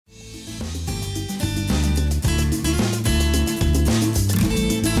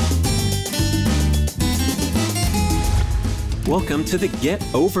Welcome to the Get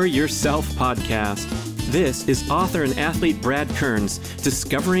Over Yourself podcast. This is author and athlete Brad Kearns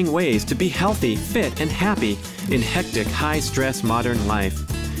discovering ways to be healthy, fit, and happy in hectic, high-stress modern life.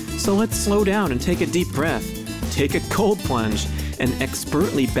 So let's slow down and take a deep breath, take a cold plunge, and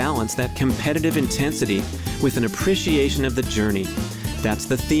expertly balance that competitive intensity with an appreciation of the journey. That's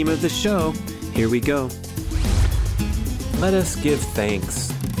the theme of the show. Here we go. Let us give thanks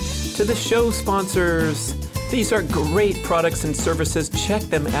to the show sponsors. These are great products and services. Check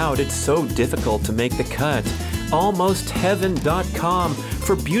them out. It's so difficult to make the cut. AlmostHeaven.com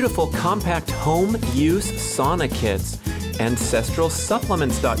for beautiful compact home use sauna kits.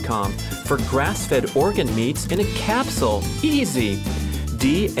 AncestralSupplements.com for grass-fed organ meats in a capsule. Easy.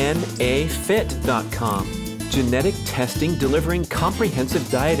 DNAFit.com. Genetic testing delivering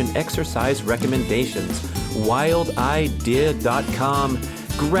comprehensive diet and exercise recommendations. WildIdea.com.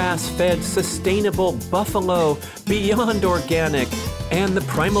 Grass-fed, sustainable buffalo, beyond organic, and the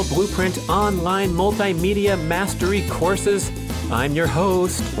Primal Blueprint online multimedia mastery courses. I'm your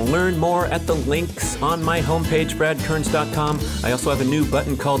host. Learn more at the links on my homepage, bradkearns.com. I also have a new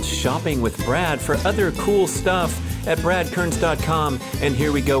button called Shopping with Brad for other cool stuff at bradkearns.com. And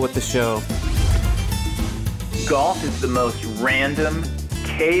here we go with the show. Golf is the most random,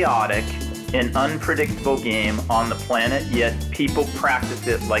 chaotic, an unpredictable game on the planet, yet people practice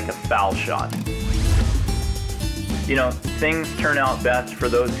it like a foul shot. You know, things turn out best for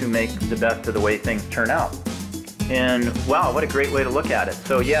those who make the best of the way things turn out. And wow, what a great way to look at it.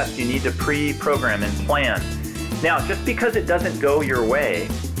 So yes, you need to pre-program and plan. Now, just because it doesn't go your way,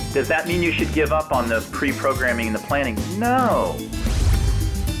 does that mean you should give up on the pre-programming and the planning? No.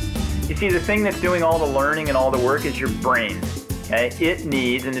 You see, the thing that's doing all the learning and all the work is your brain. Okay? It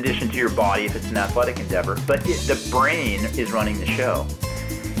needs, in addition to your body if it's an athletic endeavor, but the brain is running the show.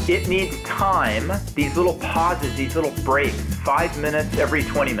 It needs time, these little pauses, these little breaks, 5 minutes every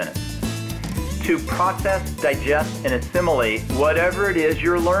 20 minutes, to process, digest, and assimilate whatever it is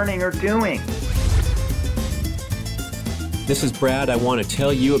you're learning or doing. This is Brad. I want to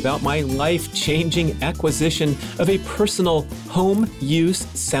tell you about my life-changing acquisition of a personal home-use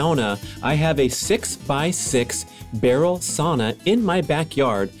sauna. I have a 6x6 barrel sauna in my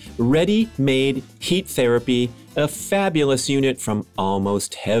backyard, ready-made heat therapy, a fabulous unit from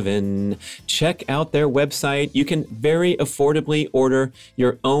Almost Heaven. Check out their website. You can very affordably order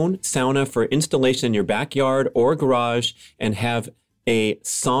your own sauna for installation in your backyard or garage and have a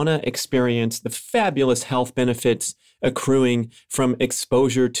sauna experience, the fabulous health benefits accruing from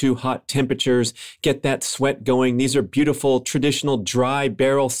exposure to hot temperatures. Get that sweat going. These are beautiful, traditional dry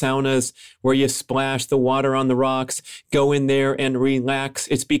barrel saunas where you splash the water on the rocks, go in there and relax.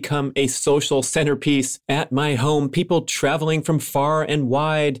 It's become a social centerpiece at my home. People traveling from far and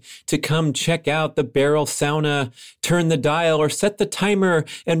wide to come check out the barrel sauna, turn the dial or set the timer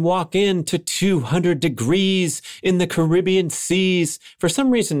and walk in to 200 degrees in the Caribbean seas. For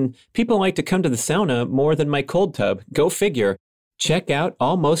some reason, people like to come to the sauna more than my cold tub. Go figure. Check out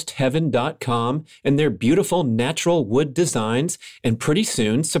almostheaven.com and their beautiful natural wood designs, and pretty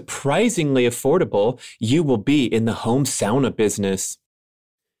soon, surprisingly affordable, you will be in the home sauna business.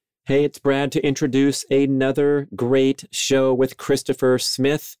 Hey, it's Brad to introduce another great show with Christopher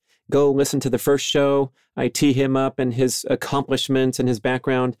Smith. Go listen to the first show. I tee him up and his accomplishments and his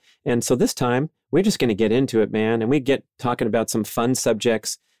background. And so this time, we're just going to get into it, man. And we get talking about some fun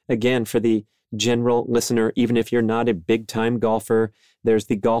subjects, again, for the general listener. Even if you're not a big-time golfer, there's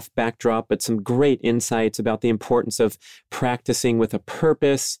the golf backdrop, but some great insights about the importance of practicing with a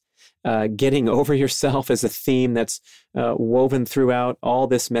purpose. Getting over yourself is a theme that's woven throughout all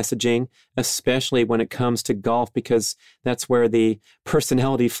this messaging, especially when it comes to golf, because that's where the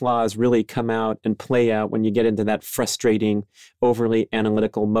personality flaws really come out and play out when you get into that frustrating, overly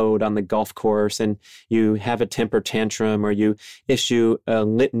analytical mode on the golf course and you have a temper tantrum or you issue a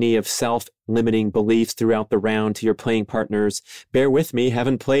litany of self-limiting beliefs throughout the round to your playing partners. Bear with me,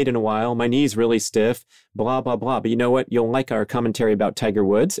 haven't played in a while, my knee's really stiff, blah, blah, blah. But you know what? You'll like our commentary about Tiger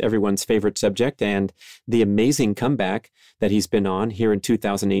Woods, everyone's favorite subject, and the amazing comeback that he's been on here in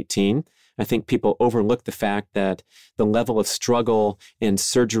 2018. I think people overlook the fact that the level of struggle and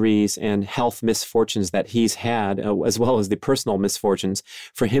surgeries and health misfortunes that he's had, as well as the personal misfortunes,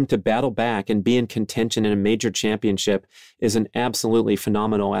 for him to battle back and be in contention in a major championship is an absolutely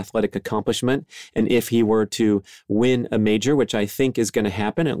phenomenal athletic accomplishment. And if he were to win a major, which I think is going to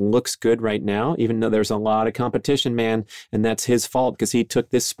happen, it looks good right now, even though there's a lot of competition, man. And that's his fault because he took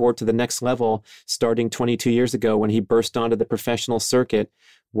this sport to the next level starting 22 years ago when he burst onto the professional circuit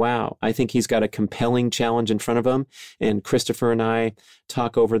wow, I think he's got a compelling challenge in front of him. And Christopher and I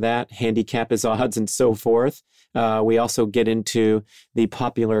talk over that, handicap his odds and so forth. We also get into the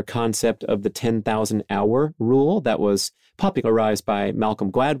popular concept of the 10,000 hour rule that was popularized by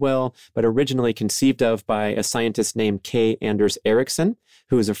Malcolm Gladwell, but originally conceived of by a scientist named K. Anders Ericksson,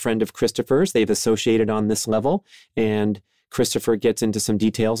 who is a friend of Christopher's. They've associated on this level, and Christopher gets into some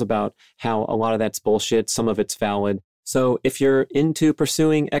details about how a lot of that's bullshit, some of it's valid. So if you're into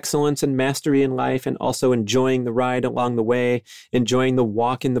pursuing excellence and mastery in life and also enjoying the ride along the way, enjoying the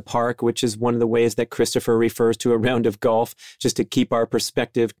walk in the park, which is one of the ways that Christopher refers to a round of golf, just to keep our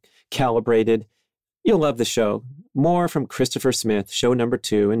perspective calibrated, you'll love the show. More from Christopher Smith, show number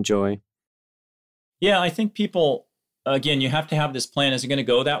 2. Enjoy. Yeah, I think people, again, you have to have this plan. Is it going to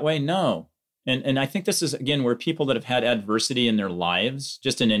go that way? No. And I think this is, again, where people that have had adversity in their lives,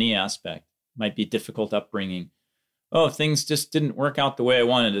 just in any aspect, might be difficult upbringing. Oh, things just didn't work out the way I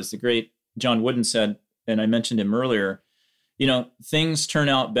wanted. As the great John Wooden said, and I mentioned him earlier, things turn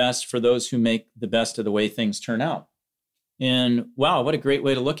out best for those who make the best of the way things turn out. And wow, what a great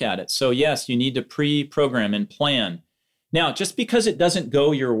way to look at it. So yes, you need to pre-program and plan. Now, just because it doesn't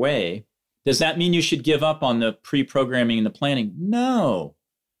go your way, does that mean you should give up on the pre-programming and the planning? No.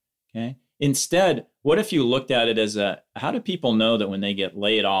 Okay. Instead, what if you looked at it as how do people know that when they get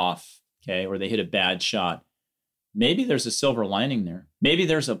laid off, okay, or they hit a bad shot, maybe there's a silver lining there. Maybe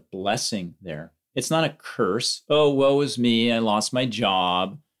there's a blessing there. It's not a curse. Oh, woe is me. I lost my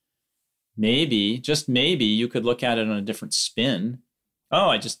job. Maybe, just maybe, you could look at it on a different spin. Oh,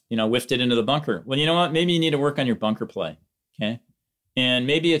 I just, whiffed it into the bunker. Well, you know what? Maybe you need to work on your bunker play. Okay. And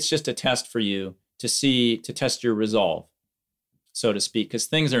maybe it's just a test for you to test your resolve, so to speak, because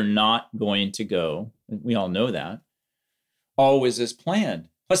things are not going to go, we all know that, always as planned.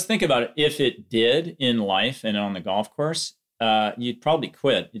 Let's think about it. If it did in life and on the golf course, you'd probably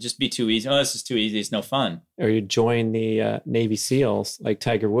quit. It'd just be too easy. Oh, this is too easy. It's no fun. Or you'd join the Navy SEALs like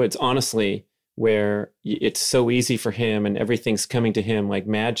Tiger Woods, honestly, where it's so easy for him and everything's coming to him like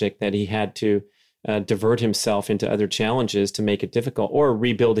magic that he had to divert himself into other challenges to make it difficult, or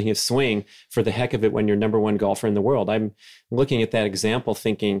rebuilding his swing for the heck of it when you're number one golfer in the world. I'm looking at that example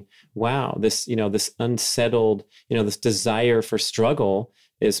thinking, wow, this unsettled, this desire for struggle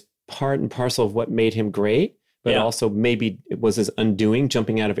is part and parcel of what made him great, but also maybe it was his undoing,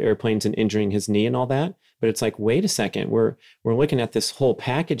 jumping out of airplanes and injuring his knee and all that. But it's like, wait a second, we're looking at this whole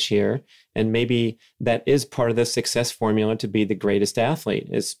package here, and maybe that is part of the success formula to be the greatest athlete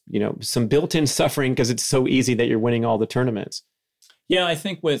is, some built-in suffering because it's so easy that you're winning all the tournaments. Yeah, I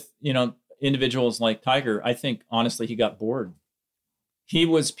think with, individuals like Tiger, I think honestly he got bored.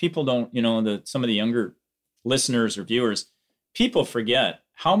 People don't, some of the younger listeners or viewers, people forget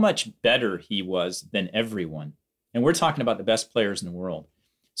how much better he was than everyone. And we're talking about the best players in the world.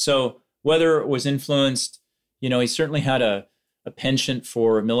 So whether it was influenced, he certainly had a penchant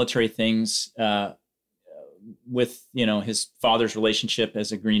for military things with, his father's relationship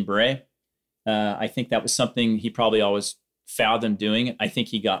as a Green Beret. I think that was something he probably always fathomed doing. I think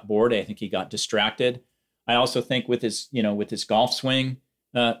he got bored. I think he got distracted. I also think with his golf swing,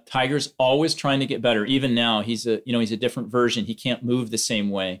 Tiger's always trying to get better. Even now, he's a different version. He can't move the same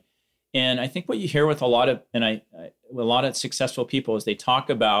way. And I think what you hear with a lot of successful people is they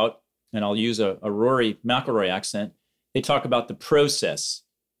talk about, and I'll use a Rory McIlroy accent, they talk about the process.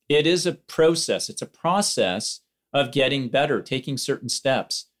 It is a process. It's a process of getting better, taking certain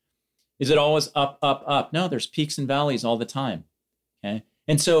steps. Is it always up, up, up? No, there's peaks and valleys all the time. Okay.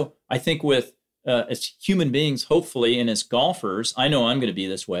 And so I think with as human beings, hopefully, and as golfers, I know I'm going to be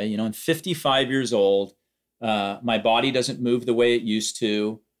this way. I'm 55 years old. My body doesn't move the way it used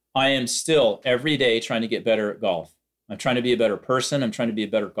to. I am still every day trying to get better at golf. I'm trying to be a better person. I'm trying to be a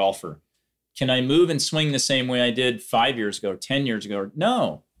better golfer. Can I move and swing the same way I did 5 years ago, or 10 years ago?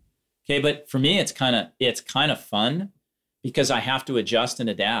 No. Okay, but for me, it's kind of fun because I have to adjust and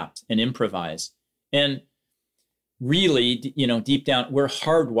adapt and improvise. And really, deep down, we're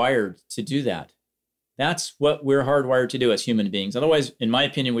hardwired to do that. That's what we're hardwired to do as human beings. Otherwise, in my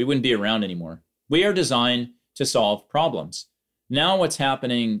opinion, we wouldn't be around anymore. We are designed to solve problems. Now what's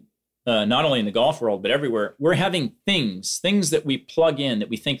happening, not only in the golf world, but everywhere, we're having things that we plug in that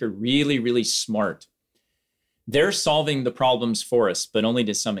we think are really, really smart. They're solving the problems for us, but only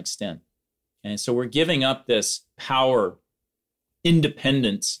to some extent. And so we're giving up this power,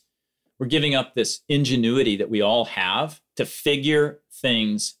 independence. We're giving up this ingenuity that we all have to figure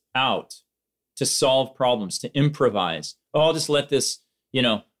things out, to solve problems, to improvise. Oh, I'll just let this,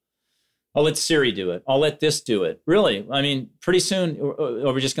 I'll let Siri do it. I'll let this do it. Really? I mean, pretty soon,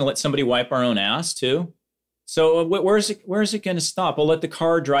 are we just going to let somebody wipe our own ass too? So where's it going to stop? Well, let the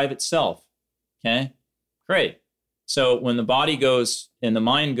car drive itself. Okay, great. So when the body goes and the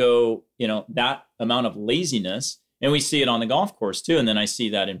mind go, that amount of laziness, and we see it on the golf course too, and then I see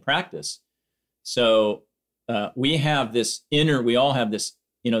that in practice. So we all have this,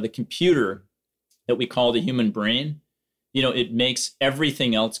 the computer that we call the human brain. It makes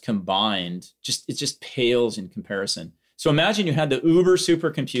everything else combined, it just pales in comparison. So imagine you had the uber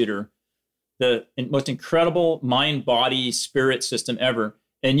supercomputer, the most incredible mind, body, spirit system ever,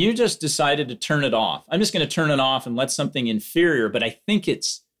 and you just decided to turn it off. I'm just going to turn it off and let something inferior, but I think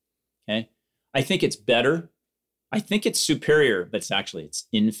it's better. I think it's superior, but it's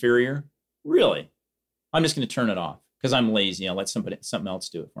inferior. Really? I'm just going to turn it off because I'm lazy. I'll let something else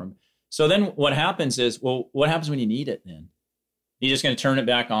do it for me. So then what happens is, well, what happens when you need it then? You're just going to turn it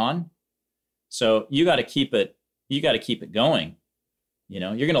back on? So you got to keep it going.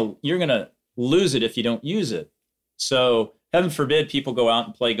 You're going to lose it if you don't use it. So heaven forbid people go out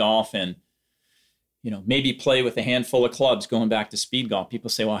and play golf and, maybe play with a handful of clubs going back to speed golf. People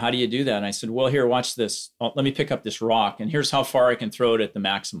say, well, how do you do that? And I said, well, here, watch this. Let me pick up this rock and here's how far I can throw it at the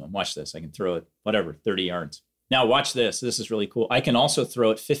maximum. Watch this. I can throw it, 30 yards. Now watch this. This is really cool. I can also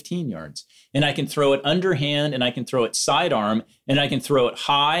throw it 15 yards and I can throw it underhand and I can throw it sidearm and I can throw it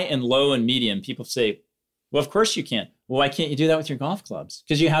high and low and medium. People say, well, of course you can. Well, why can't you do that with your golf clubs?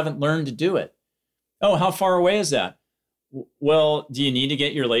 Because you haven't learned to do it. Oh, how far away is that? Well, do you need to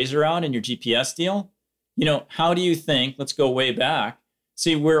get your laser out and your GPS deal? How do you think? Let's go way back.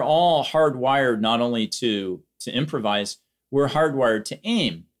 See, we're all hardwired not only to improvise, we're hardwired to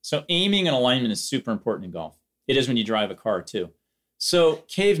aim. So aiming and alignment is super important in golf. It is when you drive a car too. So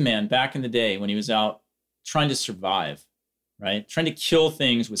caveman back in the day when he was out trying to survive, right? Trying to kill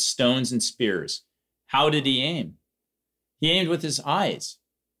things with stones and spears. How did he aim? He aimed with his eyes.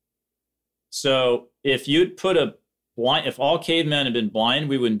 So if you'd put if all cavemen had been blind,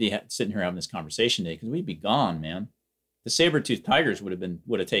 we wouldn't be sitting here having this conversation today because we'd be gone, man. The saber-toothed tigers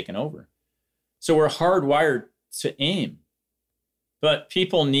would have taken over. So we're hardwired to aim. But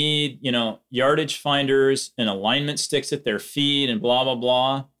people need, yardage finders and alignment sticks at their feet and blah, blah,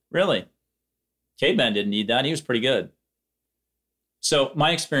 blah. Really? Caveman didn't need that. He was pretty good. So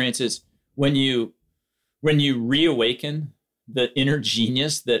my experience is when you reawaken the inner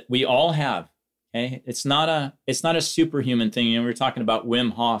genius that we all have, okay? It's not a superhuman thing. We were talking about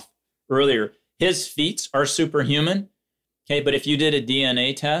Wim Hof earlier. His feats are superhuman. Okay, but if you did a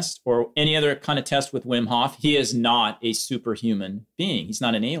DNA test or any other kind of test with Wim Hof, he is not a superhuman being. He's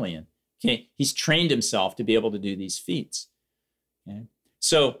not an alien. Okay, he's trained himself to be able to do these feats. Okay,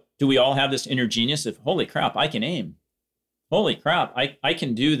 so do we all have this inner genius of, holy crap, I can aim. Holy crap, I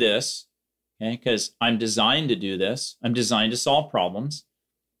can do this. Okay, because I'm designed to do this. I'm designed to solve problems.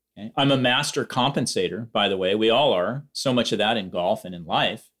 Okay, I'm a master compensator, by the way. We all are. So much of that in golf and in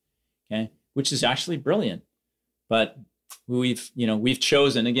life. Okay, which is actually brilliant, but we've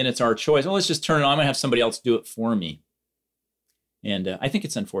chosen, again, it's our choice. Well, let's just turn it on. I'm going to have somebody else do it for me. And I think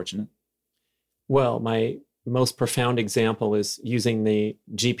it's unfortunate. Well, my most profound example is using the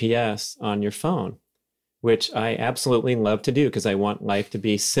GPS on your phone, which I absolutely love to do because I want life to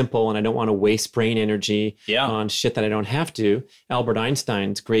be simple and I don't want to waste brain energy on shit that I don't have to. Albert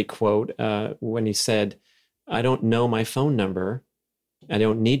Einstein's great quote when he said, I don't know my phone number. I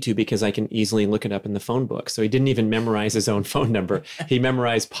don't need to because I can easily look it up in the phone book. So he didn't even memorize his own phone number. He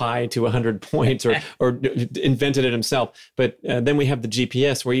memorized pi to 100 points or invented it himself. But then we have the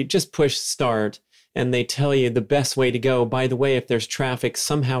GPS where you just push start and they tell you the best way to go. By the way, if there's traffic,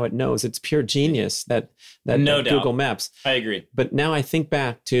 somehow it knows. It's pure genius, that no doubt. Google Maps. I agree. But now I think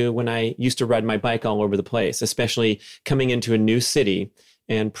back to when I used to ride my bike all over the place, especially coming into a new city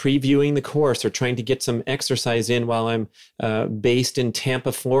and previewing the course or trying to get some exercise in while I'm based in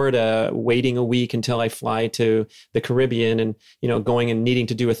Tampa, Florida, waiting a week until I fly to the Caribbean and, going and needing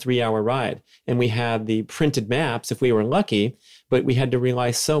to do a 3-hour ride. And we had the printed maps if we were lucky, but we had to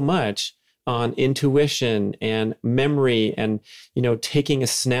rely so much on intuition and memory and, taking a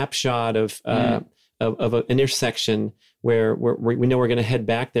snapshot of an intersection where we know we're going to head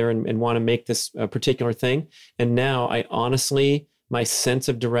back there and want to make this particular thing. And now I honestly, my sense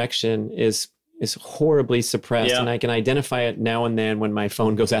of direction is horribly suppressed, and I can identify it now and then when my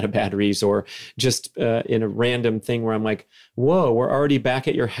phone goes out of batteries or just in a random thing where I'm like, whoa, we're already back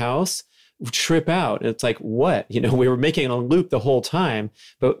at your house? Trip out. And it's like, what? We were making a loop the whole time,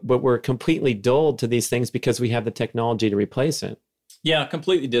 but we're completely dulled to these things because we have the technology to replace it. Yeah,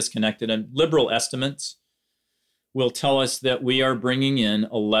 completely disconnected. And liberal estimates will tell us that we are bringing in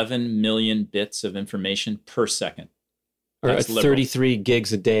 11 million bits of information per second. Or 33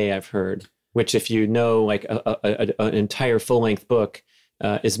 gigs a day, I've heard. which if you know, like an entire full-length book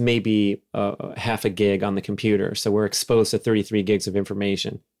is maybe half a gig on the computer. So we're exposed to 33 gigs of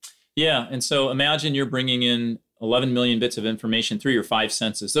information. Yeah. And so imagine you're bringing in 11 million bits of information through your 5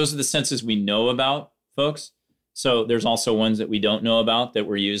 senses. Those are the senses we know about, folks. So there's also ones that we don't know about that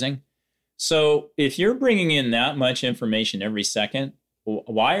we're using. So if you're bringing in that much information every second,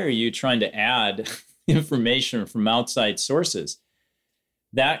 why are you trying to add information from outside sources?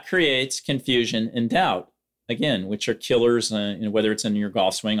 That creates confusion and doubt, again, which are killers, whether it's in your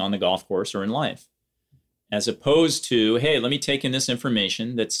golf swing, on the golf course, or in life. As opposed to, hey, let me take in this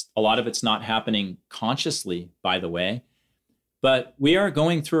information a lot of it's not happening consciously, by the way, but we are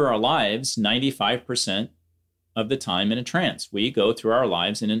going through our lives 95% of the time in a trance. We go through our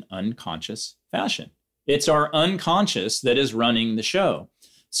lives in an unconscious fashion. It's our unconscious that is running the show.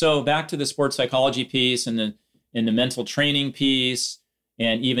 So back to the sports psychology piece and the mental training piece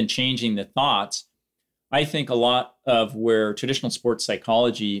and even changing the thoughts, I think a lot of where traditional sports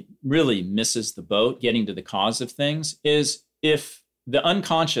psychology really misses the boat, getting to the cause of things, is if the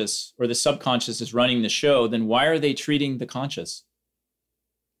unconscious or the subconscious is running the show, then why are they treating the conscious?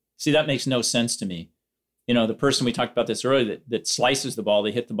 See, that makes no sense to me. The person, we talked about this earlier, that slices the ball,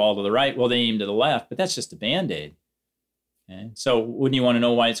 they hit the ball to the right, well, they aim to the left, but that's just a Band-Aid. Okay? So wouldn't you want to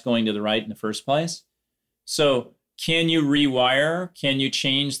know why it's going to the right in the first place? So can you rewire? Can you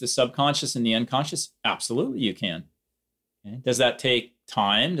change the subconscious and the unconscious? Absolutely, you can. Okay? Does that take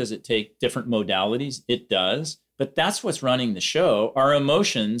time? Does it take different modalities? It does. But that's what's running the show. Our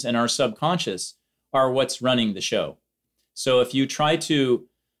emotions and our subconscious are what's running the show. So if you try to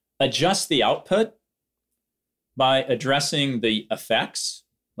adjust the output by addressing the effects,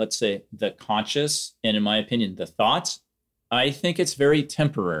 let's say the conscious, and in my opinion, the thoughts, I think it's very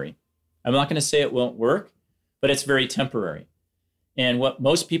temporary. I'm not going to say it won't work, but it's very temporary. And what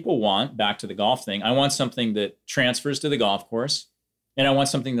most people want, back to the golf thing, I want something that transfers to the golf course, and I want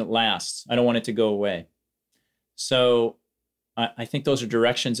something that lasts. I don't want it to go away. So I think those are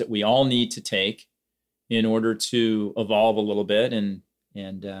directions that we all need to take in order to evolve a little bit and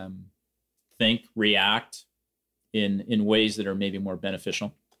think, react in ways that are maybe more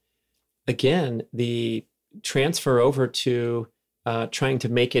beneficial. Again, the transfer over to trying to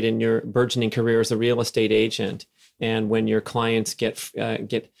make it in your burgeoning career as a real estate agent, and when your clients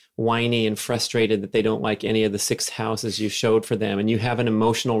get whiny and frustrated that they don't like any of the 6 houses you showed for them, and you have an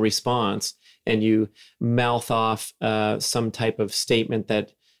emotional response, and you mouth off some type of statement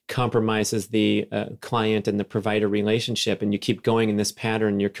that compromises the client and the provider relationship, and you keep going in this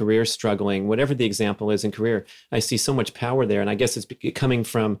pattern, your career's struggling, whatever the example is in career, I see so much power there. And I guess it's coming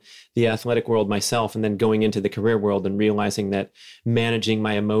from the athletic world myself and then going into the career world and realizing that managing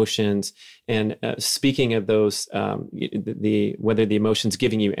my emotions and speaking of those, whether the emotion's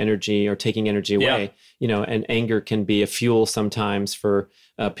giving you energy or taking energy away, and anger can be a fuel sometimes for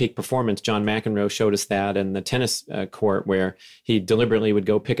peak performance. John McEnroe showed us that in the tennis court, where he deliberately would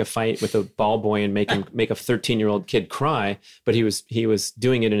go pick a fight with a ball boy and make a 13-year-old kid cry, but he was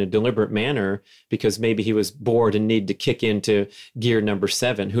doing it in a deliberate manner because maybe he was bored and needed to kick into gear number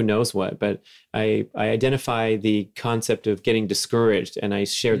 7. Who knows what? But I identify the concept of getting discouraged, and I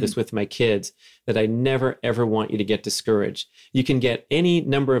share this with my kids, that I never, ever want you to get discouraged. You can get any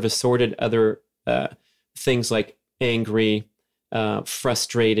number of assorted other things like angry,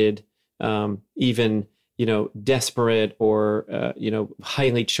 frustrated, even, desperate or,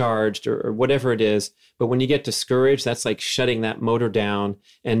 highly charged or whatever it is. But when you get discouraged, that's like shutting that motor down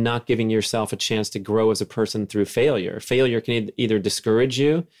and not giving yourself a chance to grow as a person through failure. Failure can either discourage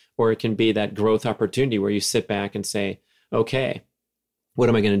you, or it can be that growth opportunity where you sit back and say, okay, what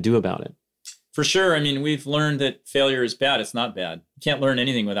am I going to do about it? For sure. I mean, we've learned that failure is bad. It's not bad. You can't learn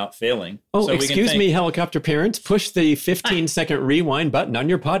anything without failing. Oh, so excuse me, helicopter parents. Push the 15-second rewind button on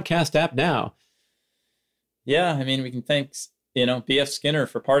your podcast app now. Yeah, I mean, we can thank, B.F. Skinner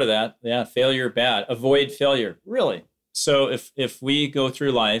for part of that. Yeah, failure, bad. Avoid failure. Really? So if we go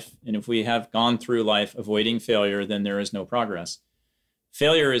through life, and if we have gone through life avoiding failure, then there is no progress.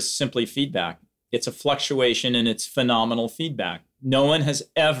 Failure is simply feedback. It's a fluctuation, and it's phenomenal feedback. No one has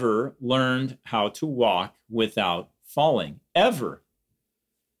ever learned how to walk without falling, ever.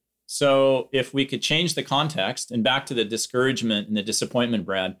 So if we could change the context, and back to the discouragement and the disappointment,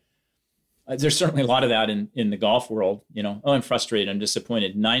 Brad, there's certainly a lot of that in the golf world. I'm frustrated, I'm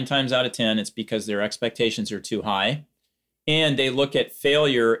disappointed. 9 times out of 10, it's because their expectations are too high, and they look at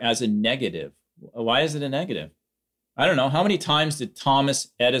failure as a negative. Why is it a negative? I don't know. How many times did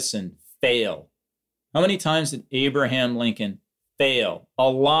Thomas Edison fail? How many times did Abraham Lincoln fail? A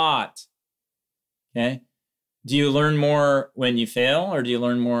lot. Okay. do you learn more when you fail, or do you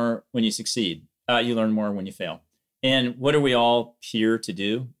learn more when you succeed? You learn more when you fail. And what are we all here to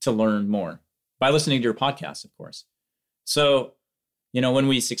do? To learn more by listening to your podcast, of course. So, when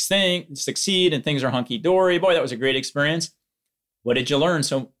we succeed and things are hunky-dory, boy, that was a great experience. What did you learn?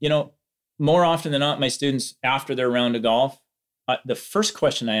 So, more often than not, my students, after their round of golf, the first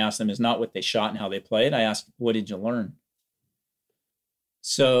question I ask them is not what they shot and how they played. I ask, what did you learn?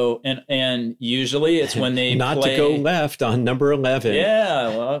 So, and usually it's when they not play, to go left on number 11. Yeah,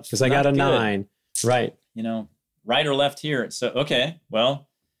 well, because I got a 9. Right. Right or left here. So, okay, well,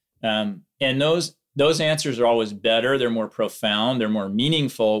 and those answers are always better. They're more profound. They're more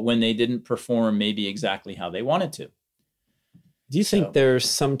meaningful when they didn't perform maybe exactly how they wanted to. Do you think there's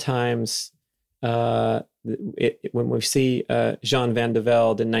sometimes when we see Jean van de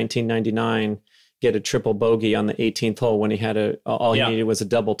Velde in 1999 get a triple bogey on the 18th hole when he had all he needed was a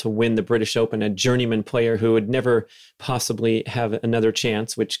double to win the British Open, a journeyman player who would never possibly have another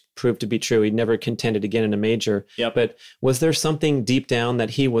chance, which proved to be true. He never contended again in a major. Yep. But was there something deep down that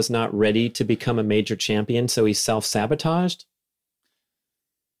he was not ready to become a major champion, so he self-sabotaged?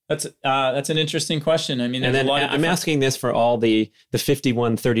 That's an interesting question. I mean, and then I'm asking this for all the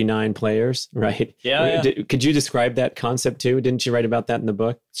 51-39 players, right? Yeah. Could you describe that concept too? Didn't you write about that in the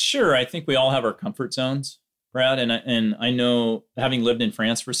book? Sure. I think we all have our comfort zones, Brad. And I know, having lived in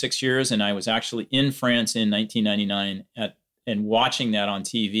France for 6 years, and I was actually in France in 1999 and watching that on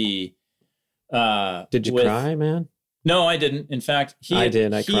TV. Did you cry, man? No, I didn't. In fact, I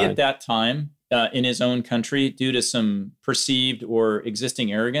cried at that time. In his own country, due to some perceived or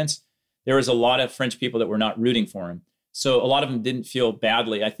existing arrogance, there was a lot of French people that were not rooting for him. So a lot of them didn't feel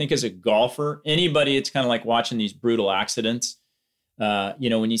badly. I think as a golfer, anybody, it's kind of like watching these brutal accidents.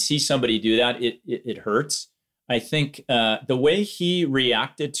 When you see somebody do that, it hurts. I think the way he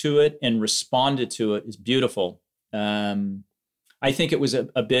reacted to it and responded to it is beautiful. I think it was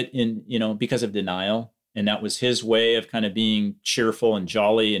a bit because of denial. And that was his way of kind of being cheerful and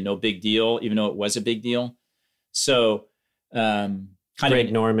jolly and no big deal, even though it was a big deal. So,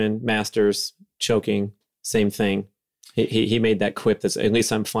 Greg Norman, Masters, choking, same thing. He made that quip that's, at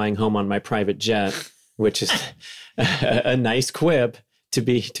least I'm flying home on my private jet, which is a nice quip to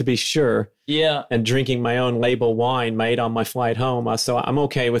be sure. Yeah. And drinking my own label wine made on my flight home. So I'm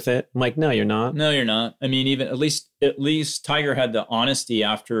okay with it. I'm like, no, you're not. No, you're not. I mean, even at least Tiger had the honesty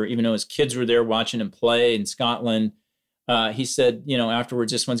after, even though his kids were there watching him play in Scotland. He said,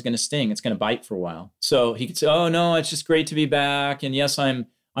 afterwards, this one's going to sting. It's going to bite for a while. So he could say, oh no, it's just great to be back. And yes, I'm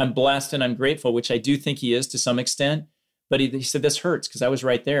blessed and I'm grateful, which I do think he is to some extent. But he said, this hurts because I was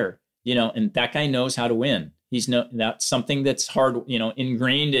right there, and that guy knows how to win. That's something that's hard,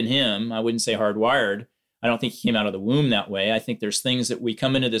 ingrained in him. I wouldn't say hardwired. I don't think he came out of the womb that way. I think there's things that we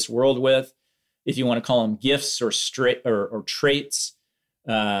come into this world with, if you want to call them gifts or traits,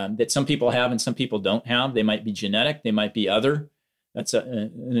 that some people have and some people don't have. They might be genetic. They might be other. That's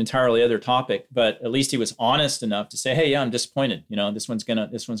an entirely other topic. But at least he was honest enough to say, "Hey, yeah, I'm disappointed. This one's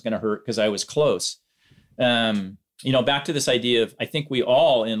gonna hurt because I was close." Back to this idea of, I think we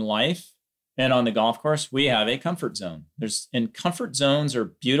all in life and on the golf course, we have a comfort zone. And comfort zones are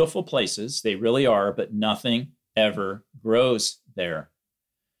beautiful places. They really are, but nothing ever grows there.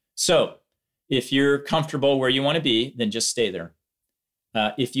 So if you're comfortable where you want to be, then just stay there.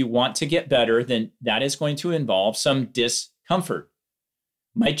 If you want to get better, then that is going to involve some discomfort.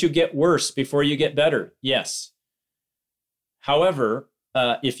 Might you get worse before you get better? Yes. However,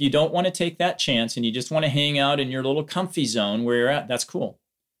 if you don't want to take that chance and you just want to hang out in your little comfy zone where you're at, that's cool.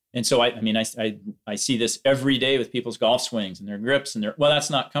 And so, I see this every day with people's golf swings and their grips and that's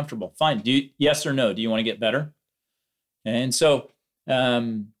not comfortable. Fine. Yes or no? Do you want to get better? And so,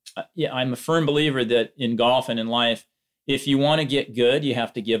 I'm a firm believer that in golf and in life, if you want to get good, you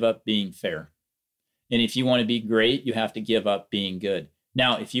have to give up being fair. And if you want to be great, you have to give up being good.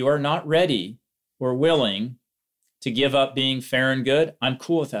 Now, if you are not ready or willing to give up being fair and good, I'm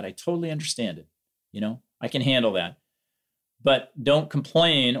cool with that. I totally understand it. I can handle that. But don't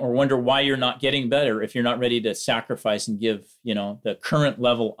complain or wonder why you're not getting better if you're not ready to sacrifice and give, the current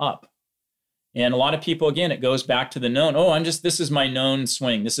level up. And a lot of people, again, it goes back to the known. Oh, this is my known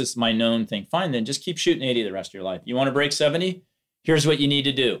swing. This is my known thing. Fine, then just keep shooting 80 the rest of your life. You want to break 70? Here's what you need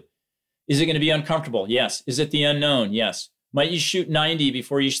to do. Is it going to be uncomfortable? Yes. Is it the unknown? Yes. Might you shoot 90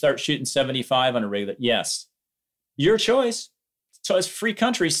 before you start shooting 75 on a regular? Yes. Your choice. So it's free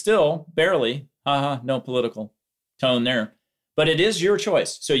country still, barely. No political tone there. But it is your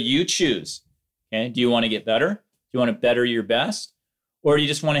choice. So you choose. Okay. Do you want to get better? Do you want to better your best? Or do you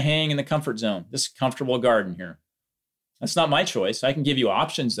just want to hang in the comfort zone, this comfortable garden here? That's not my choice. I can give you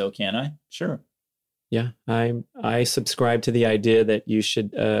options though, can I? Sure. Yeah, I subscribe to the idea that you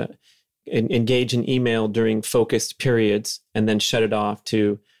should engage in email during focused periods and then shut it off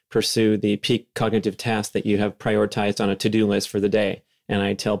to pursue the peak cognitive task that you have prioritized on a to-do list for the day. And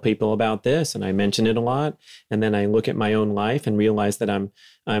I tell people about this, and I mention it a lot. And then I look at my own life and realize that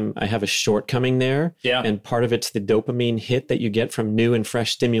I have a shortcoming there. Yeah. And part of it's the dopamine hit that you get from new and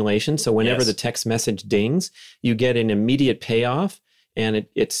fresh stimulation. So whenever the text message dings, you get an immediate payoff, and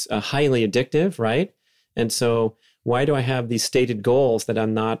it's highly addictive, right? And so why do I have these stated goals that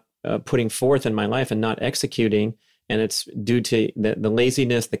I'm not putting forth in my life and not executing? And it's due to the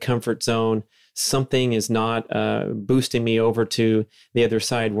laziness, the comfort zone. Something is not boosting me over to the other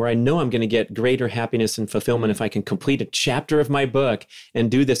side where I know I'm going to get greater happiness and fulfillment if I can complete a chapter of my book and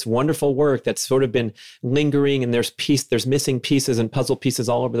do this wonderful work that's sort of been lingering, and there's missing pieces and puzzle pieces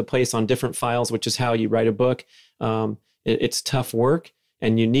all over the place on different files, which is how you write a book. It's tough work,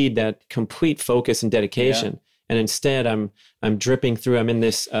 and you need that complete focus and dedication. Yeah. And instead, I'm dripping through. I'm in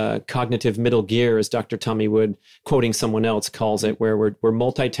this cognitive middle gear, as Dr. Tommy Wood, quoting someone else, calls it, where we're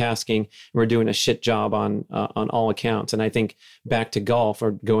multitasking and we're doing a shit job on all accounts. And I think back to golf,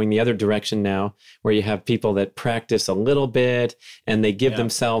 or going the other direction now, where you have people that practice a little bit and they give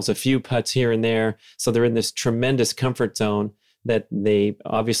themselves a few putts here and there. So they're in this tremendous comfort zone that they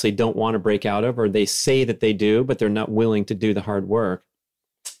obviously don't want to break out of, or they say that they do, but they're not willing to do the hard work.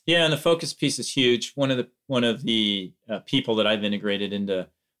 Yeah, and the focus piece is huge. One of the people that I've integrated into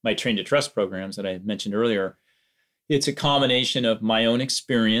my Train to Trust programs that I mentioned earlier, it's a combination of my own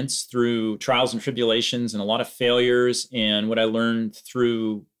experience through trials and tribulations and a lot of failures, and what I learned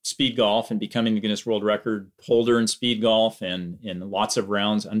through speed golf and becoming the Guinness World Record holder in speed golf, and lots of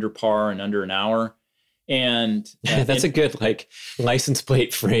rounds under par and under an hour. And that's a good license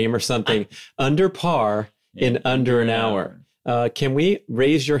plate frame or something. Under par in under an hour. Can we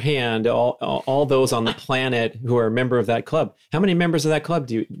raise your hand, all those on the planet who are a member of that club? How many members of that club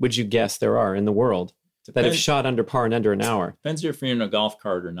would you guess there are in the world that have shot under par in under an hour? Depends if you're in a golf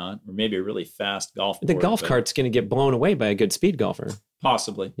cart or not, or maybe a really fast golf board. The golf cart's going to get blown away by a good speed golfer.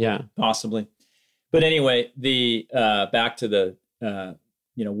 Possibly. Yeah. Possibly. But anyway, the back to the,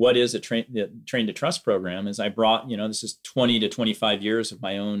 what is the Train to Trust program is I brought, this is 20 to 25 years of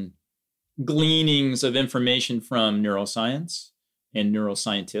my own gleanings of information from neuroscience and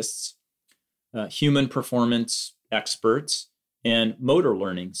neuroscientists, human performance experts, and motor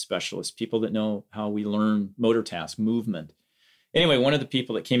learning specialists, people that know how we learn motor tasks, movement. Anyway, one of the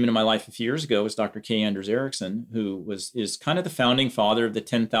people that came into my life a few years ago was Dr. K. Anders Ericksson, who is kind of the founding father of the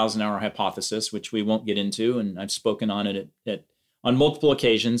 10,000-hour hypothesis, which we won't get into, and I've spoken on it on multiple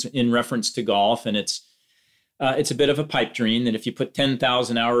occasions in reference to golf, and it's a bit of a pipe dream that if you put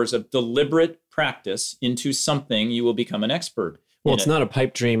 10,000 hours of deliberate practice into something, you will become an expert. Well, it's not a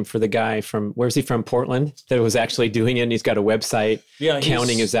pipe dream for the guy from, where's he from, Portland, that was actually doing it, and he's got a website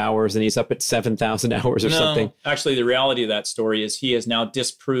counting his hours, and he's up at 7,000 hours or something. Actually, the reality of that story is he has now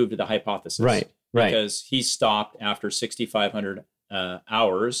disproved the hypothesis. Right. Because he stopped after 6,500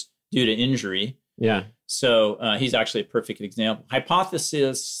 hours due to injury. Yeah. So he's actually a perfect example.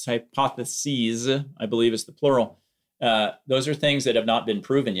 Hypotheses, I believe is the plural. Those are things that have not been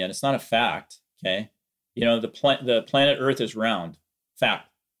proven yet. It's not a fact, okay? The planet Earth is round, fact,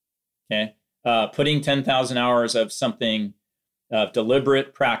 okay? Putting 10,000 hours of something of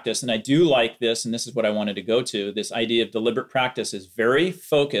deliberate practice, and I do like this, and this is what I wanted to go to, this idea of deliberate practice is very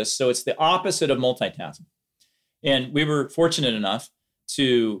focused, so it's the opposite of multitasking. And we were fortunate enough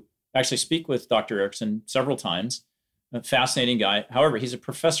to actually speak with Dr. Ericksson several times, a fascinating guy. However, he's a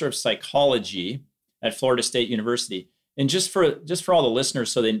professor of psychology at Florida State University. And just for all the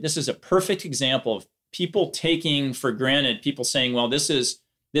listeners, this is a perfect example of people taking for granted, people saying, well, this is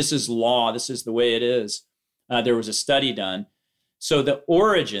law, this is the way it is. There was a study done. So the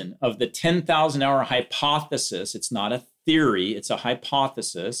origin of the 10,000-hour hypothesis, it's not a theory, it's a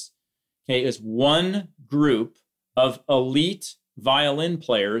hypothesis, okay, is one group of elite violin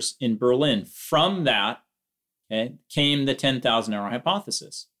players in Berlin. From that, okay, came the 10,000-hour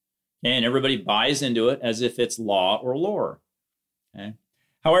hypothesis. Okay, and everybody buys into it as if it's law or lore. Okay.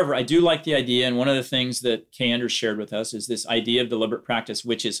 However, I do like the idea, and one of the things that Kay Anders shared with us is this idea of deliberate practice,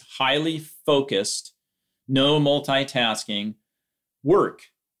 which is highly focused, no multitasking work.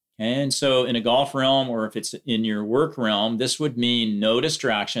 And so in a golf realm, or if it's in your work realm, this would mean no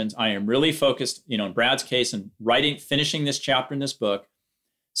distractions. I am really focused, in Brad's case, and finishing this chapter in this book.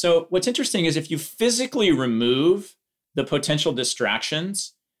 So what's interesting is if you physically remove the potential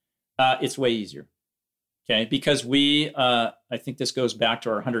distractions, it's way easier. Okay, because I think this goes back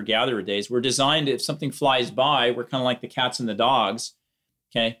to our hunter-gatherer days. We're designed, if something flies by, we're kind of like the cats and the dogs.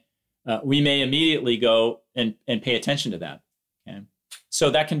 Okay, we may immediately go and pay attention to that. Okay. So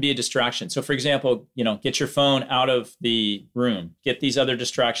that can be a distraction. So for example, get your phone out of the room, get these other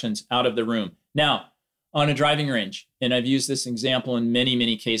distractions out of the room. Now, on a driving range, and I've used this example in many,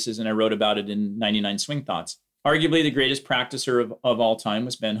 many cases, and I wrote about it in 99 Swing Thoughts. Arguably the greatest practicer of all time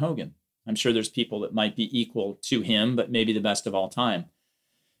was Ben Hogan. I'm sure there's people that might be equal to him, but maybe the best of all time.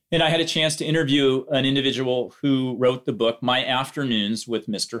 And I had a chance to interview an individual who wrote the book, My Afternoons with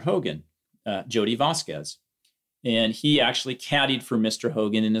Mr. Hogan, Jody Vasquez. And he actually caddied for Mr.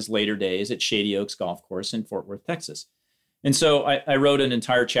 Hogan in his later days at Shady Oaks Golf Course in Fort Worth, Texas. And so I wrote an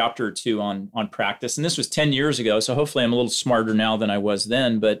entire chapter or two on practice. And this was 10 years ago, so hopefully I'm a little smarter now than I was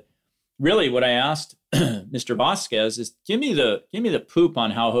then. But really what I asked Mr. Vasquez is, give me the poop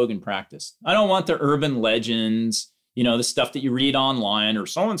on how Hogan practiced. I don't want the urban legends, the stuff that you read online, or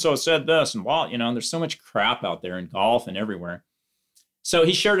so-and-so said this, and there's so much crap out there in golf and everywhere. So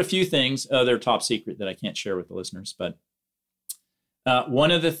he shared a few things. They're top secret that I can't share with the listeners. But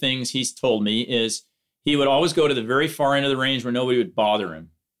one of the things he's told me is he would always go to the very far end of the range where nobody would bother him,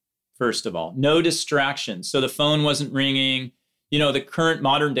 first of all. No distractions. So the phone wasn't ringing. The current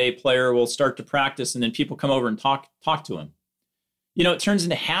modern day player will start to practice, and then people come over and talk to him. It turns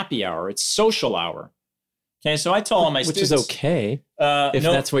into happy hour. It's social hour. Okay, so I tell all my students. Which is okay if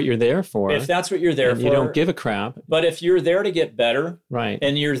that's what you're there for. If that's what you're there for. You don't give a crap. But if you're there to get better, right,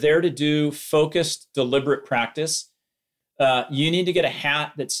 and you're there to do focused, deliberate practice, you need to get a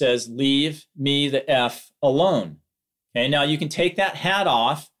hat that says, leave me the F alone. Okay, now you can take that hat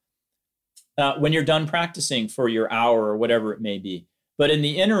off when you're done practicing for your hour or whatever it may be. But in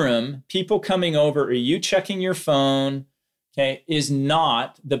the interim, people coming over or you checking your phone, okay, is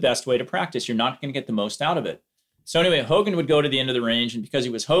not the best way to practice. You're not going to get the most out of it. So anyway, Hogan would go to the end of the range, and because he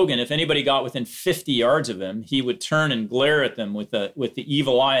was Hogan, if anybody got within 50 yards of him, he would turn and glare at them with the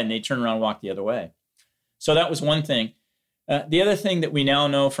evil eye, and they'd turn around and walk the other way. So that was one thing. The other thing that we now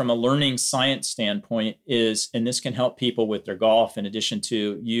know from a learning science standpoint is, and this can help people with their golf in addition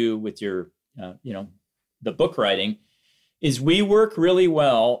to you with your, the book writing, is we work really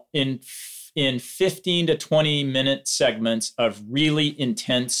well in 15 to 20 minute segments of really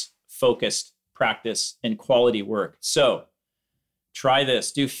intense, focused practice and quality work. So try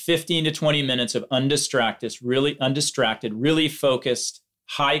this. Do 15 to 20 minutes of undistracted, really focused,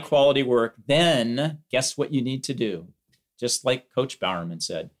 high quality work. Then guess what you need to do? Just like Coach Bowerman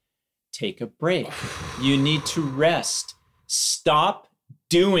said, take a break. You need to rest. Stop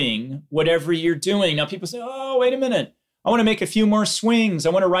doing whatever you're doing. Now people say, oh, wait a minute. I want to make a few more swings.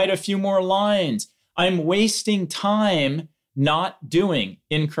 I want to write a few more lines. I'm wasting time not doing.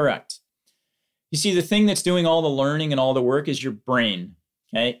 Incorrect. You see, the thing that's doing all the learning and all the work is your brain.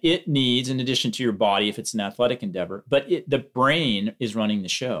 Okay, it needs, in addition to your body, if it's an athletic endeavor, but the brain is running the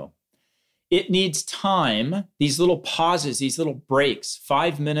show. It needs time, these little pauses, these little breaks,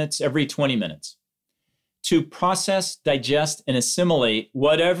 5 minutes every 20 minutes, to process, digest, and assimilate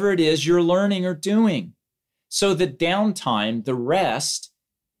whatever it is you're learning or doing. So the downtime, the rest,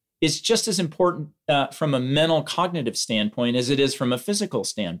 is just as important from a mental cognitive standpoint as it is from a physical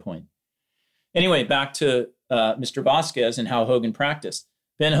standpoint. Anyway, back to Mr. Vasquez and how Hogan practiced.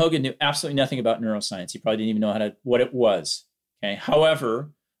 Ben Hogan knew absolutely nothing about neuroscience. He probably didn't even know what it was. Okay.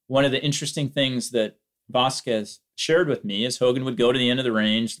 However, one of the interesting things that Vasquez shared with me is Hogan would go to the end of the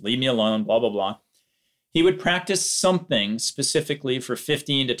range, leave me alone, blah, blah, blah. He would practice something specifically for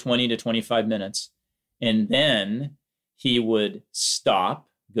 15 to 20 to 25 minutes. And then he would stop,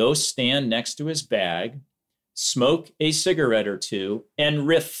 go stand next to his bag, smoke a cigarette or two, and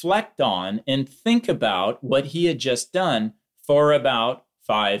reflect on and think about what he had just done for about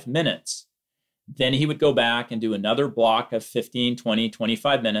 5 minutes. Then he would go back and do another block of 15, 20,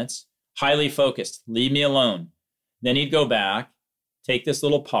 25 minutes, highly focused, leave me alone. Then he'd go back, take this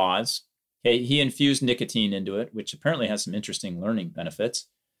little pause. Okay, he infused nicotine into it, which apparently has some interesting learning benefits.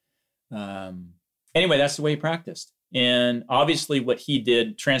 Anyway, that's the way he practiced. And obviously what he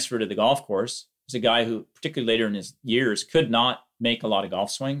did transfer to the golf course. He was a guy who, particularly later in his years, could not make a lot of golf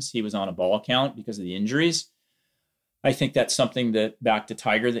swings. He was on a ball count because of the injuries. I think that's something that, back to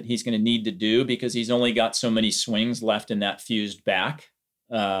Tiger, that he's going to need to do because he's only got so many swings left in that fused back.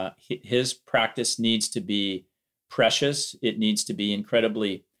 His practice needs to be precious. It needs to be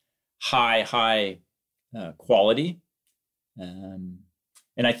incredibly high quality.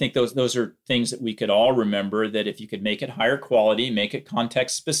 And I think those are things that we could all remember, that if you could make it higher quality, make it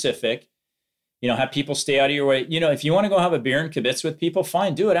context specific, have people stay out of your way. If you want to go have a beer and kibitz with people,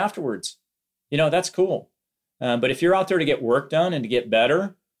 fine, do it afterwards. That's cool. But if you're out there to get work done and to get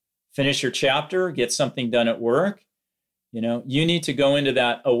better, finish your chapter, get something done at work, You need to go into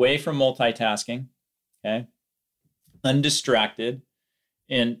that away from multitasking, okay? Undistracted,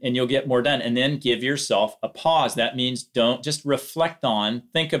 and you'll get more done. And then give yourself a pause. That means don't just reflect on,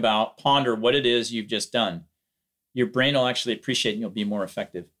 think about, ponder what it is you've just done. Your brain will actually appreciate it and you'll be more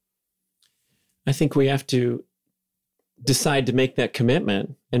effective. I think we have to decide to make that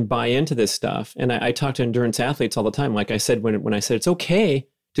commitment and buy into this stuff. And I talk to endurance athletes all the time. Like I said, when I said it's okay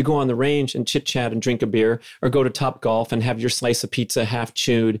to go on the range and chit chat and drink a beer, or go to Top Golf and have your slice of pizza half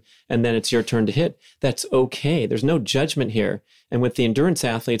chewed, and then it's your turn to hit. That's okay. There's no judgment here. And with the endurance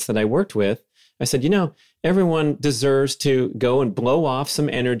athletes that I worked with, I said, everyone deserves to go and blow off some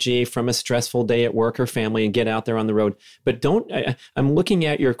energy from a stressful day at work or family and get out there on the road. But I'm looking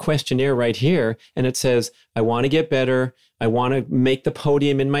at your questionnaire right here, and it says, I want to get better. I want to make the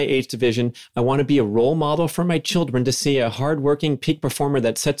podium in my age division. I want to be a role model for my children to see a hardworking peak performer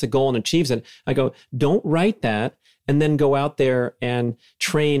that sets a goal and achieves it. I go, don't write that and then go out there and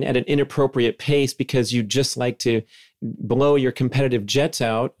train at an inappropriate pace because you just like to blow your competitive jets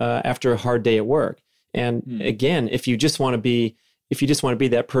out after a hard day at work. And again, if you just want to be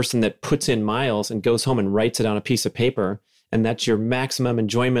that person that puts in miles and goes home and writes it on a piece of paper, and that's your maximum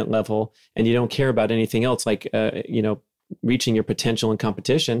enjoyment level, and you don't care about anything else, like reaching your potential in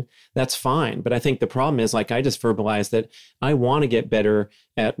competition, that's fine. But I think the problem is, like I just verbalized, that I want to get better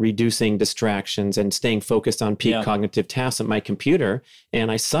at reducing distractions and staying focused on peak cognitive tasks at my computer. And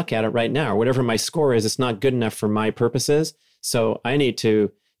I suck at it right now, or whatever my score is, it's not good enough for my purposes. So I need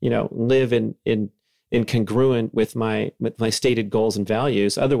to, live in congruent with my stated goals and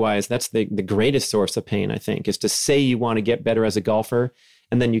values. Otherwise, that's the greatest source of pain, I think, is to say you want to get better as a golfer,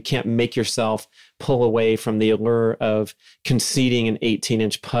 and then you can't make yourself pull away from the allure of conceding an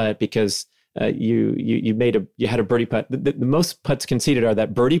 18-inch putt because you had a birdie putt. The most putts conceded are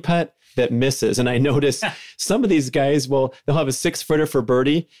that birdie putt that misses. And I notice some of these guys they'll have a 6-footer for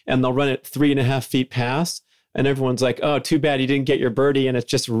birdie and they'll run it 3.5 feet past. And everyone's like, oh, too bad you didn't get your birdie. And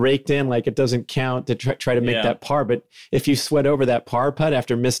it's just raked in like it doesn't count to try to make that par. But if you sweat over that par putt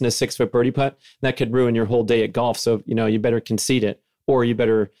after missing a 6-foot birdie putt, that could ruin your whole day at golf. So, you better concede it, or you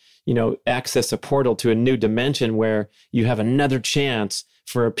better, access a portal to a new dimension where you have another chance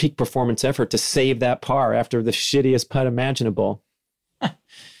for a peak performance effort to save that par after the shittiest putt imaginable.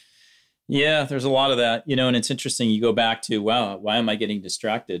 Yeah, there's a lot of that, and it's interesting. You go back to, wow, why am I getting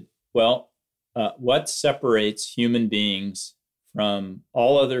distracted? Well, what separates human beings from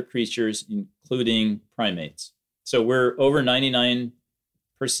all other creatures, including primates? So we're over 99%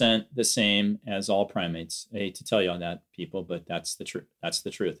 the same as all primates. I hate to tell you on that, people, but that's the truth. That's the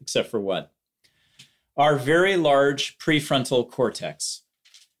truth, except for what? Our very large prefrontal cortex.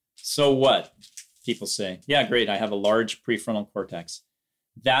 So what? People say, yeah, great, I have a large prefrontal cortex.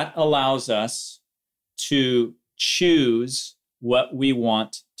 That allows us to choose what we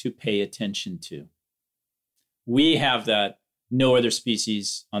want to pay attention to. We have that. No other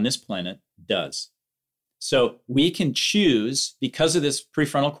species on this planet does. So we can choose, because of this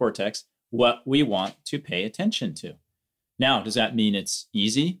prefrontal cortex, what we want to pay attention to. Now, does that mean it's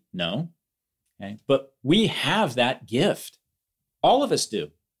easy? No. Okay. But we have that gift. All of us do.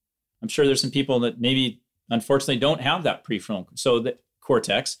 I'm sure there's some people that maybe, unfortunately, don't have that prefrontal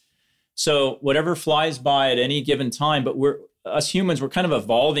cortex. So whatever flies by at any given time, but us humans, we're kind of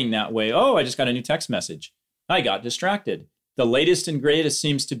evolving that way. Oh, I just got a new text message. I got distracted. The latest and greatest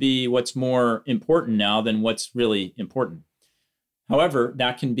seems to be what's more important now than what's really important. However,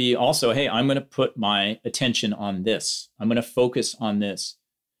 that can be also, hey, I'm going to put my attention on this. I'm going to focus on this.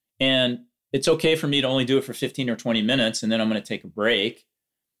 And it's okay for me to only do it for 15 or 20 minutes, and then I'm going to take a break.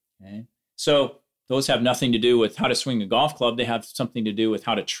 Okay. So those have nothing to do with how to swing a golf club. They have something to do with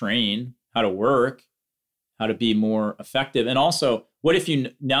how to train, how to work, how to be more effective. And also, what if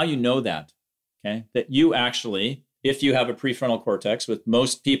now you know that, okay, that you actually, if you have a prefrontal cortex, with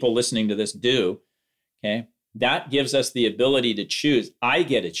most people listening to this do, okay, that gives us the ability to choose. I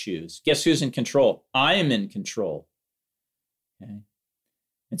get to choose. Guess who's in control? I am in control. Okay.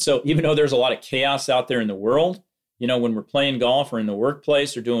 And so even though there's a lot of chaos out there in the world, when we're playing golf or in the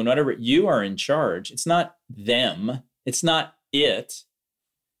workplace or doing whatever, you are in charge. It's not them. It's not it.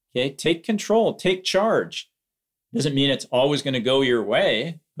 Okay, take control, take charge. Doesn't mean it's always going to go your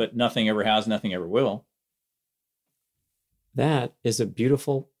way, but nothing ever has, nothing ever will. That is a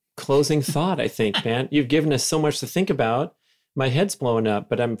beautiful closing thought, I think, man. You've given us so much to think about. My head's blowing up,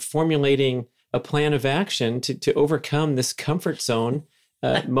 but I'm formulating a plan of action to overcome this comfort zone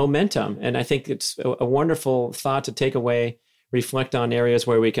momentum. And I think it's a wonderful thought to take away, reflect on areas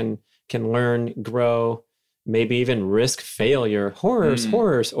where we can learn, grow, maybe even risk failure,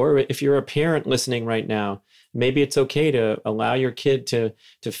 horrors. Or if you're a parent listening right now, maybe it's okay to allow your kid to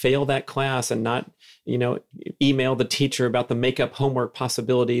fail that class and not, email the teacher about the makeup homework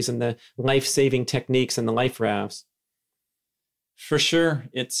possibilities and the life-saving techniques and the life rafts. For sure.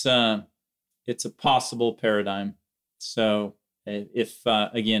 It's a possible paradigm. So if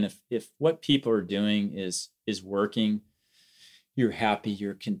what people are doing is working, you're happy,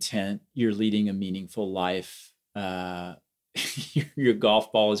 you're content, you're leading a meaningful life, your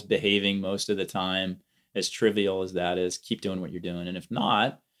golf ball is behaving most of the time, as trivial as that is, keep doing what you're doing. And if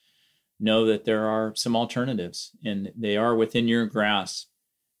not, know that there are some alternatives and they are within your grasp.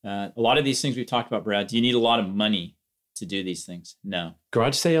 A lot of these things we talked about, Brad, do you need a lot of money to do these things? No.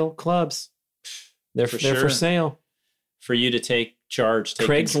 Garage sale clubs, they're for sale. For you to take charge, take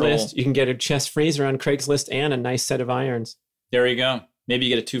Craigslist, control. You can get a chest freezer on Craigslist and a nice set of irons. There you go. Maybe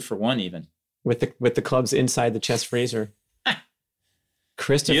you get a 2-for-1 even. With the clubs inside the chest freezer.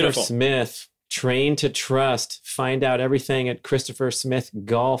 Christopher Beautiful. Smith, train to trust. Find out everything at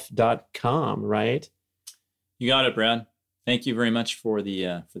ChristopherSmithGolf.com, right? You got it, Brad. Thank you very much for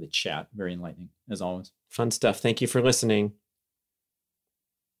the chat. Very enlightening, as always. Fun stuff. Thank you for listening.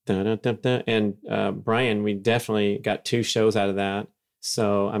 And Brian, we definitely got 2 shows out of that.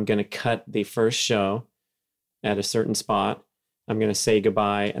 So I'm going to cut the first show at a certain spot. I'm going to say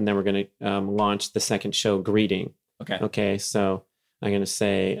goodbye, and then we're going to launch the second show, greeting. Okay. So I'm going to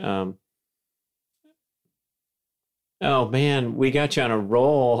say, oh man, we got you on a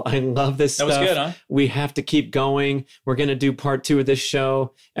roll. I love this stuff. That was good, huh? We have to keep going. We're going to do part 2 of this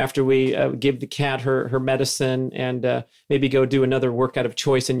show after we give the cat her medicine and maybe go do another workout of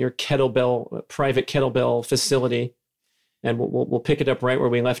choice in your private kettlebell facility. And we'll pick it up right where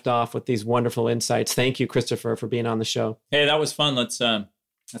we left off with these wonderful insights. Thank you, Christopher, for being on the show. Hey, that was fun. Let's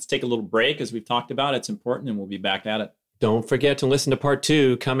take a little break, as we've talked about. It's important, and we'll be back at it. Don't forget to listen to part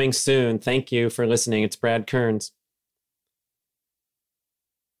 2 coming soon. Thank you for listening. It's Brad Kearns.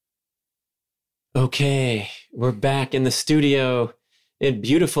 Okay, we're back in the studio in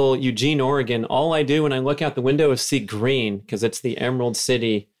beautiful Eugene, Oregon. All I do when I look out the window is see green because it's the Emerald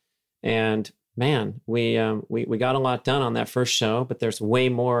City. And man, we got a lot done on that first show, but there's way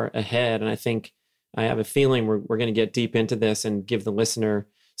more ahead. And I have a feeling we're going to get deep into this and give the listener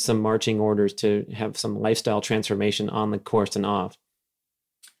some marching orders to have some lifestyle transformation on the course and off.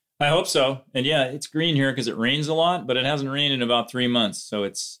 I hope so. And yeah, it's green here because it rains a lot, but it hasn't rained in about 3 months. So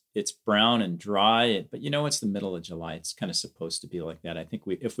it's brown and dry, but it's the middle of July. It's kind of supposed to be like that. I think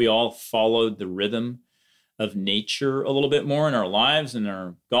if we all followed the rhythm of nature a little bit more in our lives and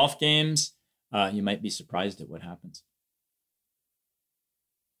our golf games, you might be surprised at what happens.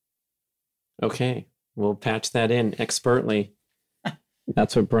 Okay, we'll patch that in expertly.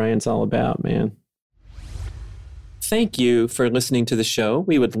 That's what Brian's all about, man. Thank you for listening to the show.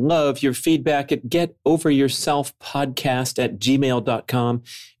 We would love your feedback at getoveryourselfpodcast@gmail.com.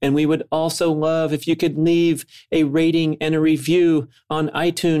 And we would also love if you could leave a rating and a review on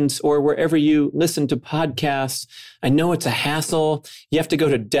iTunes or wherever you listen to podcasts. I know it's a hassle. You have to go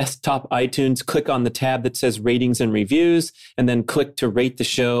to desktop iTunes, click on the tab that says ratings and reviews, and then click to rate the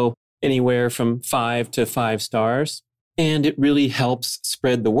show anywhere from 5 to 5 stars. And it really helps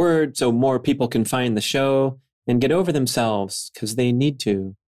spread the word so more people can find the show and get over themselves because they need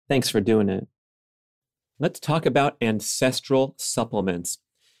to. Thanks for doing it. Let's talk about ancestral supplements.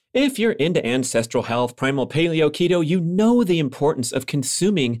 If you're into ancestral health, primal paleo, keto, you know the importance of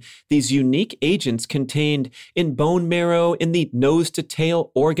consuming these unique agents contained in bone marrow, in the nose to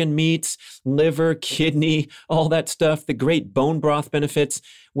tail organ meats, liver, kidney, all that stuff, the great bone broth benefits.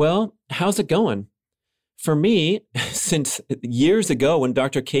 Well, how's it going? For me, since years ago when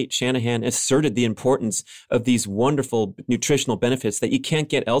Dr. Kate Shanahan asserted the importance of these wonderful nutritional benefits that you can't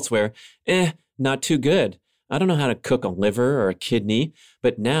get elsewhere, not too good. I don't know how to cook a liver or a kidney,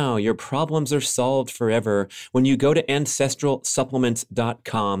 but now your problems are solved forever when you go to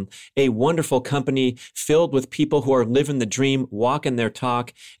ancestralsupplements.com, a wonderful company filled with people who are living the dream, walking their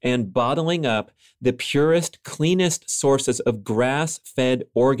talk, and bottling up the purest, cleanest sources of grass-fed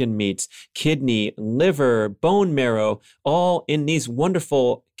organ meats, kidney, liver, bone marrow, all in these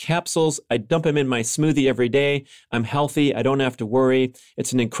wonderful capsules. I dump them in my smoothie every day. I'm healthy. I don't have to worry.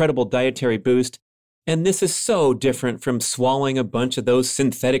 It's an incredible dietary boost. And this is so different from swallowing a bunch of those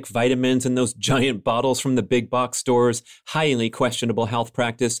synthetic vitamins in those giant bottles from the big box stores. Highly questionable health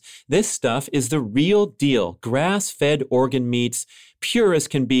practice. This stuff is the real deal. Grass-fed organ meats, pure as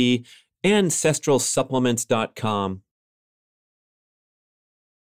can be. Ancestralsupplements.com.